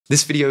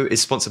This video is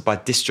sponsored by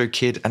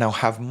DistroKid, and I'll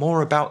have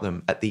more about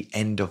them at the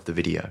end of the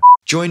video.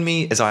 Join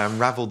me as I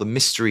unravel the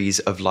mysteries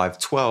of Live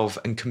 12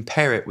 and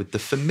compare it with the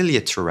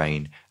familiar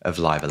terrain of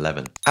Live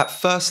 11. At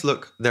first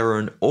look, there are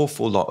an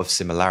awful lot of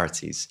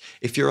similarities.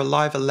 If you're a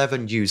Live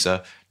 11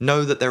 user,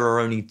 know that there are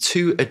only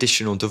 2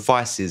 additional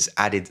devices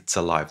added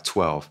to Live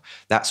 12.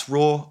 That's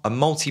Raw, a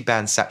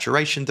multi-band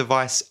saturation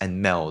device,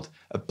 and Meld,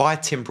 a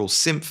bitimbral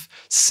synth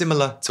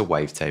similar to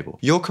Wavetable.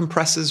 Your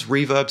compressors,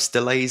 reverbs,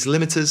 delays,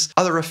 limiters,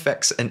 other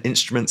effects and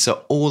instruments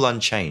are all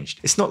unchanged.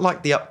 It's not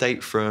like the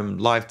update from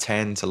Live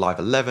 10 to Live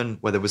 11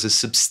 where there was a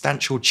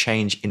substantial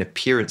change in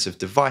appearance of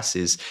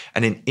devices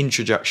and an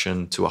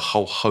introduction to a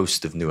whole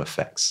host of new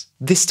effects.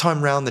 This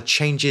time round, the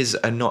changes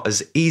are not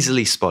as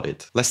easily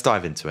spotted. Let's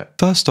dive into it.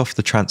 First off,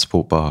 the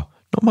transport bar.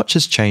 Not much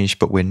has changed,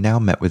 but we're now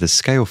met with a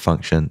scale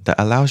function that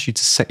allows you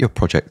to set your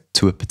project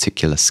to a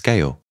particular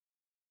scale.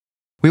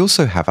 We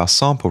also have our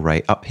sample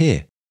rate up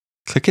here.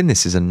 Clicking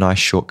this is a nice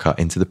shortcut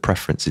into the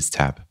Preferences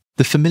tab.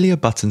 The familiar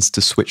buttons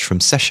to switch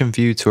from Session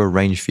View to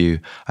Arrange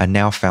View are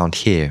now found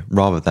here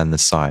rather than the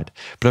side,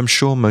 but I'm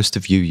sure most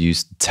of you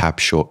use the tab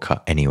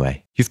shortcut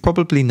anyway. You've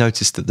probably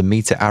noticed that the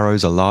meter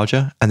arrows are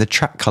larger and the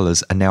track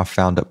colors are now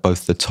found at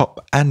both the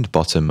top and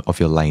bottom of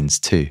your lanes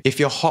too. If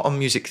you're hot on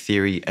music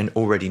theory and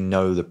already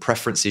know the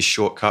Preferences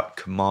shortcut,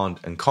 Command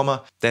and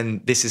Comma,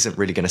 then this isn't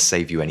really going to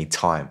save you any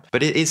time,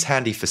 but it is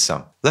handy for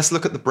some. Let's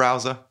look at the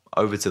browser.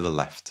 Over to the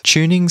left.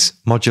 Tunings,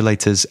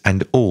 modulators,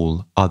 and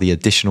all are the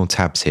additional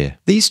tabs here.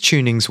 These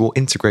tunings will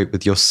integrate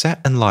with your set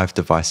and live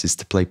devices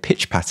to play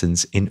pitch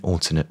patterns in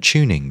alternate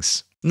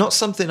tunings. Not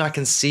something I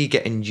can see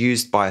getting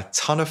used by a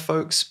ton of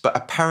folks, but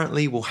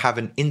apparently will have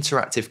an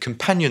interactive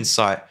companion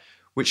site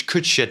which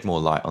could shed more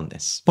light on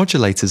this.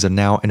 Modulators are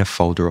now in a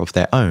folder of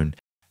their own,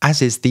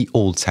 as is the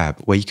All tab,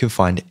 where you can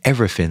find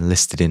everything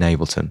listed in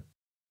Ableton.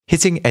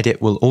 Hitting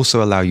Edit will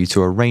also allow you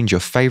to arrange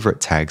your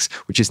favorite tags,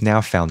 which is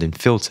now found in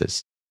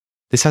Filters.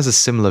 This has a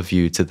similar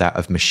view to that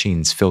of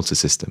Machine's filter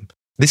system.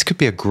 This could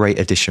be a great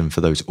addition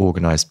for those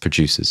organized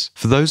producers.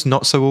 For those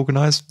not so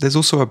organized, there's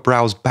also a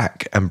Browse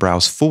Back and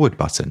Browse Forward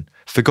button.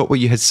 Forgot what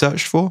you had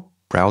searched for?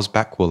 Browse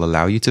Back will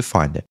allow you to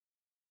find it.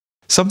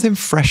 Something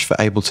fresh for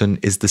Ableton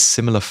is the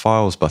Similar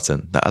Files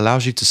button that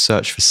allows you to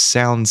search for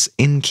sounds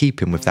in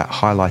keeping with that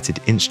highlighted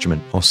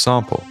instrument or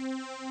sample.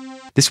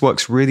 This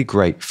works really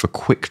great for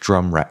quick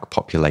drum rack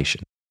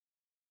population.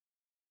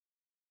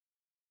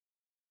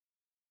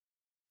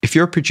 If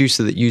you're a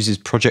producer that uses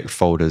project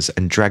folders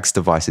and drags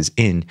devices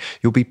in,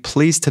 you'll be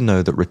pleased to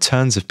know that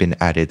returns have been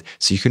added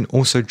so you can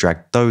also drag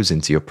those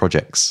into your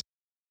projects.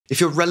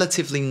 If you're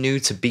relatively new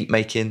to beat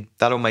making,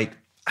 that'll make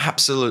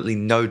absolutely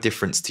no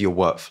difference to your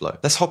workflow.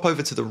 Let's hop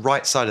over to the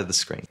right side of the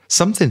screen.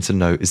 Something to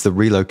note is the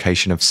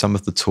relocation of some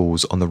of the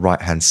tools on the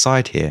right hand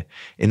side here.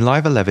 In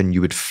Live 11,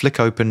 you would flick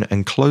open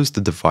and close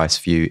the device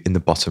view in the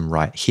bottom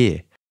right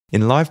here.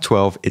 In Live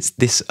 12, it's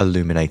this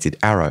illuminated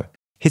arrow.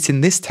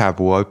 Hitting this tab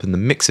will open the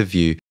mixer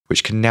view,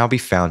 which can now be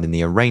found in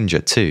the arranger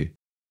too.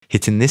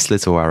 Hitting this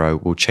little arrow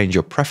will change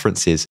your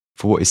preferences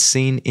for what is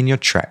seen in your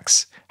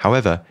tracks.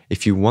 However,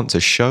 if you want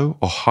to show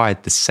or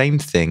hide the same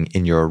thing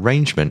in your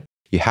arrangement,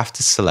 you have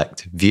to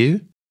select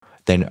View,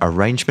 then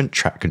Arrangement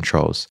Track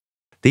Controls.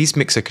 These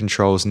mixer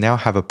controls now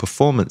have a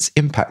Performance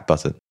Impact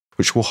button,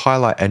 which will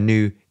highlight a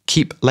new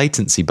Keep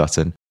Latency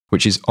button,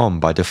 which is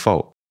on by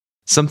default.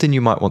 Something you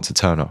might want to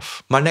turn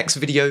off. My next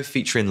video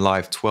featuring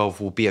Live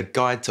 12 will be a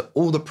guide to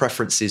all the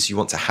preferences you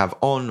want to have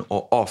on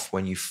or off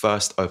when you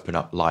first open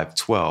up Live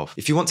 12.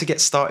 If you want to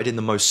get started in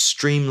the most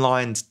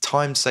streamlined,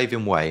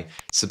 time-saving way,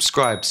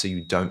 subscribe so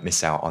you don't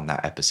miss out on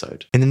that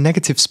episode. In the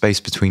negative space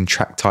between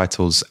track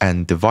titles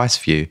and device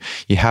view,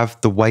 you have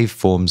the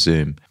waveform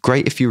zoom.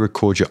 Great if you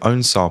record your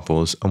own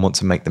samples and want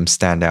to make them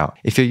stand out.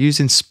 If you're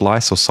using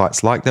Splice or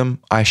sites like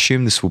them, I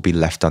assume this will be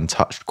left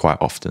untouched quite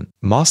often.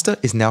 Master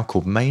is now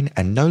called Main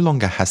and no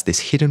longer has this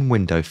hidden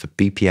window for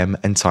BPM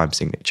and time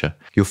signature.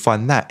 You'll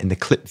find that in the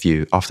clip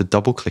view after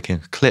double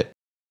clicking a clip.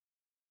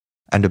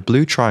 And a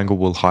blue triangle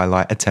will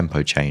highlight a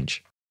tempo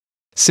change.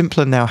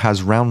 Simpler now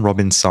has round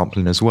robin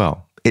sampling as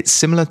well. It's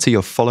similar to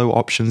your follow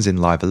options in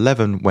Live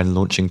 11 when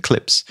launching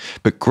clips,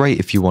 but great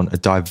if you want a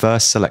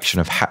diverse selection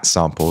of hat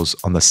samples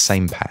on the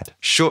same pad.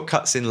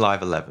 Shortcuts in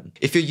Live 11.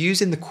 If you're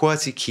using the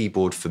QWERTY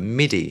keyboard for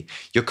MIDI,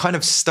 you're kind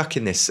of stuck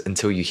in this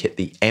until you hit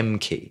the M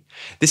key.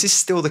 This is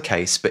still the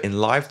case, but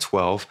in Live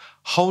 12,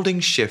 holding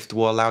Shift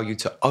will allow you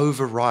to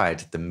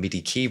override the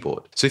MIDI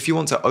keyboard. So if you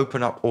want to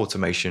open up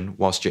automation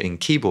whilst you're in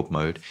keyboard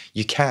mode,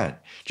 you can.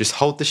 Just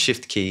hold the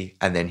Shift key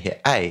and then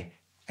hit A,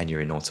 and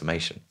you're in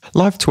automation.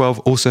 Live 12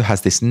 also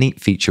has this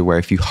neat feature where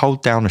if you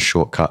hold down a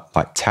shortcut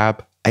like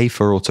Tab, A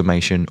for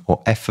automation,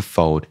 or F for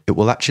fold, it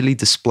will actually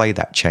display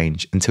that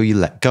change until you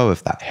let go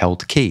of that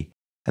held key.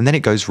 And then it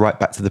goes right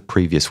back to the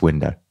previous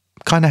window.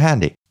 Kind of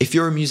handy. If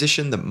you're a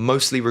musician that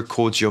mostly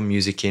records your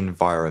music in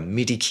via a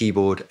MIDI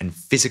keyboard and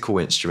physical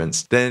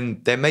instruments,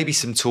 then there may be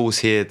some tools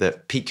here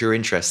that pique your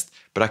interest,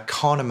 but I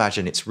can't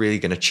imagine it's really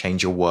going to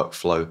change your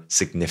workflow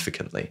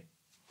significantly.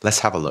 Let's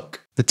have a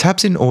look. The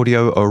tabs in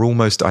audio are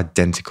almost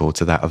identical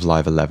to that of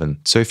Live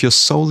 11, so if you're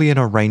solely an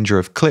arranger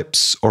of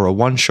clips or a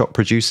one-shot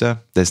producer,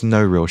 there's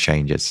no real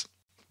changes.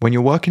 When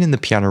you're working in the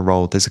piano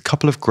roll, there's a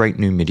couple of great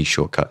new MIDI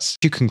shortcuts.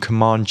 You can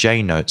Command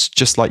J notes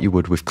just like you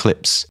would with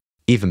clips.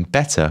 Even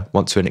better,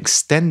 want to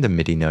extend the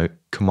MIDI note,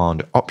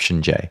 Command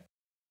Option J.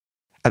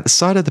 At the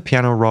side of the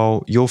piano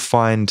roll, you'll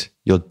find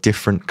your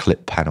different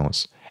clip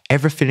panels.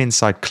 Everything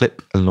inside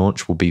clip and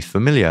launch will be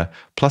familiar,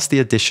 plus the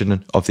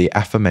addition of the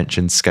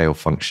aforementioned scale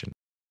function.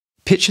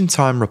 Pitch and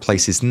time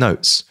replaces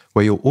notes,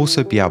 where you'll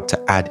also be able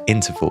to add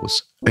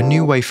intervals, a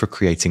new way for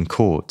creating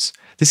chords.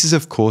 This is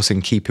of course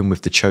in keeping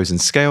with the chosen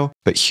scale,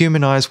 but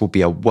Humanize will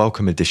be a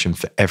welcome addition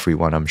for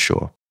everyone, I'm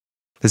sure.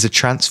 There's a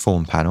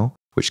transform panel,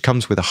 which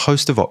comes with a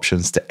host of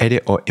options to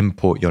edit or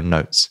import your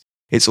notes.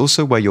 It's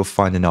also where you'll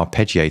find an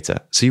arpeggiator,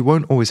 so you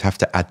won't always have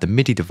to add the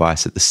MIDI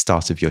device at the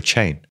start of your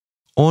chain.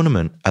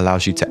 Ornament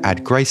allows you to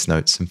add grace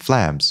notes and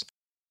flams.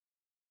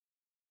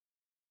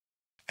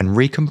 And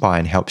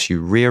Recombine helps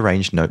you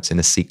rearrange notes in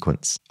a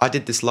sequence. I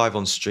did this live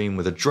on stream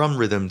with a drum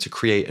rhythm to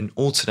create an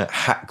alternate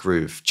hat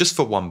groove, just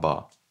for one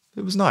bar.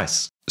 It was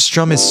nice.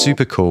 Strum is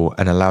super cool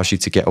and allows you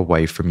to get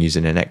away from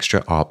using an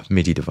extra ARP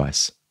MIDI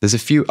device. There's a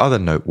few other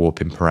note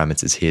warping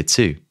parameters here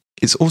too.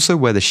 It's also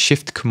where the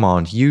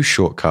Shift-Command-U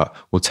shortcut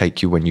will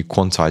take you when you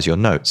quantize your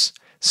notes.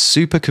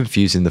 Super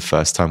confusing the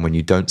first time when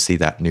you don't see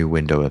that new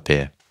window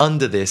appear.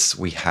 Under this,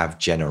 we have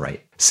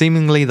Generate.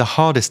 Seemingly the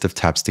hardest of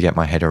tabs to get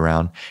my head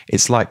around,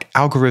 it's like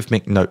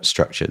algorithmic note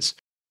structures.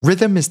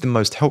 Rhythm is the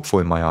most helpful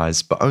in my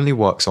eyes, but only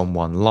works on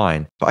one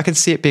line, but I can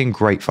see it being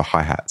great for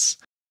hi-hats.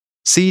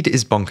 Seed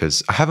is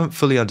bonkers. I haven't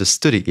fully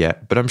understood it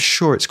yet, but I'm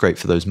sure it's great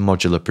for those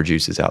modular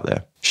producers out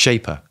there.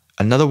 Shaper,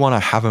 another one I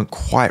haven't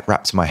quite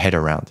wrapped my head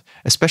around,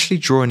 especially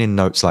drawing in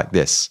notes like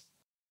this.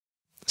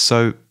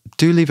 So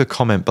do leave a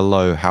comment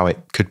below how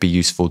it could be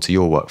useful to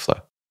your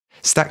workflow.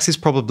 Stacks is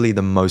probably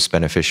the most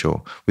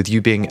beneficial, with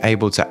you being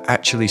able to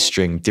actually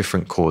string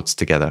different chords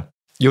together.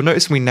 You'll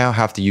notice we now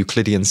have the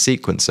Euclidean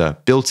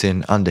sequencer built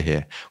in under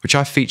here, which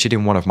I featured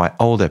in one of my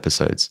old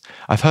episodes.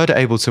 I've heard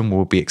Ableton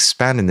will be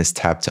expanding this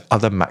tab to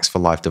other Max for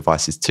Live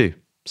devices too,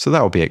 so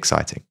that will be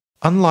exciting.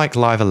 Unlike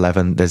Live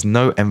 11, there's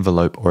no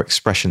envelope or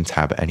expression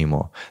tab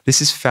anymore. This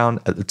is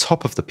found at the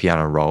top of the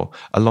piano roll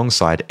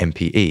alongside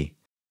MPE,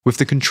 with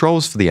the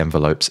controls for the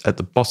envelopes at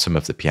the bottom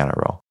of the piano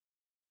roll.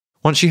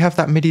 Once you have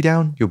that MIDI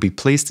down, you'll be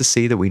pleased to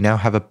see that we now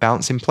have a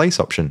bounce in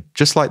place option,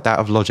 just like that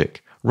of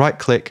Logic.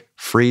 Right-click,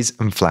 freeze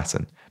and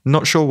flatten.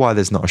 Not sure why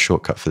there's not a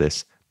shortcut for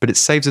this, but it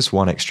saves us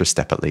one extra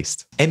step at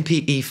least.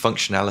 MPE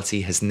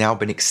functionality has now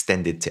been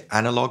extended to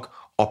analog,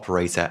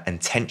 operator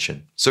and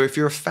tension. So if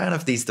you're a fan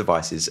of these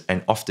devices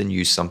and often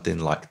use something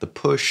like the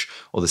push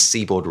or the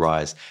Seaboard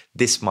Rise,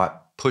 this might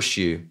push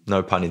you,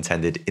 no pun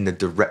intended, in the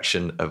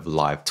direction of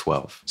Live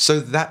 12. So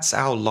that's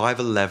our Live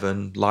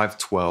 11, Live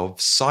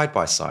 12 side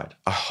by side.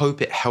 I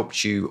hope it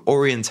helped you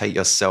orientate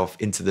yourself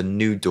into the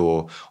new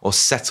door or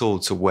settle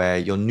to where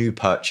your new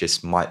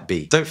purchase might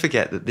be. Don't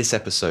forget that this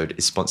episode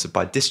is sponsored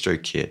by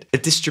DistroKid, a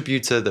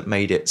distributor that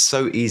made it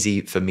so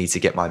easy for me to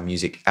get my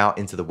music out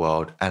into the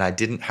world and I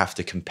didn't have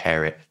to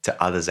compare it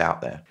to others out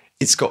there.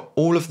 It's got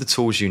all of the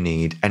tools you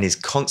need and is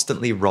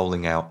constantly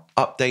rolling out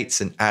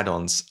updates and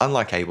add-ons,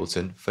 unlike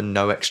Ableton, for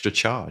no extra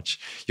charge.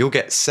 You'll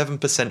get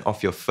 7%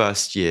 off your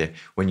first year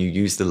when you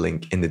use the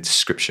link in the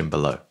description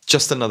below.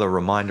 Just another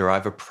reminder, I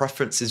have a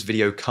preferences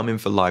video coming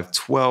for Live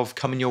 12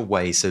 coming your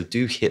way, so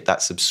do hit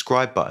that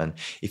subscribe button.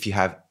 If you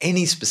have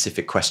any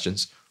specific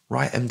questions,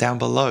 write them down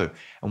below.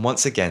 And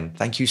once again,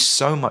 thank you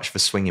so much for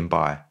swinging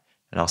by,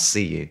 and I'll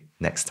see you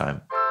next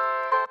time.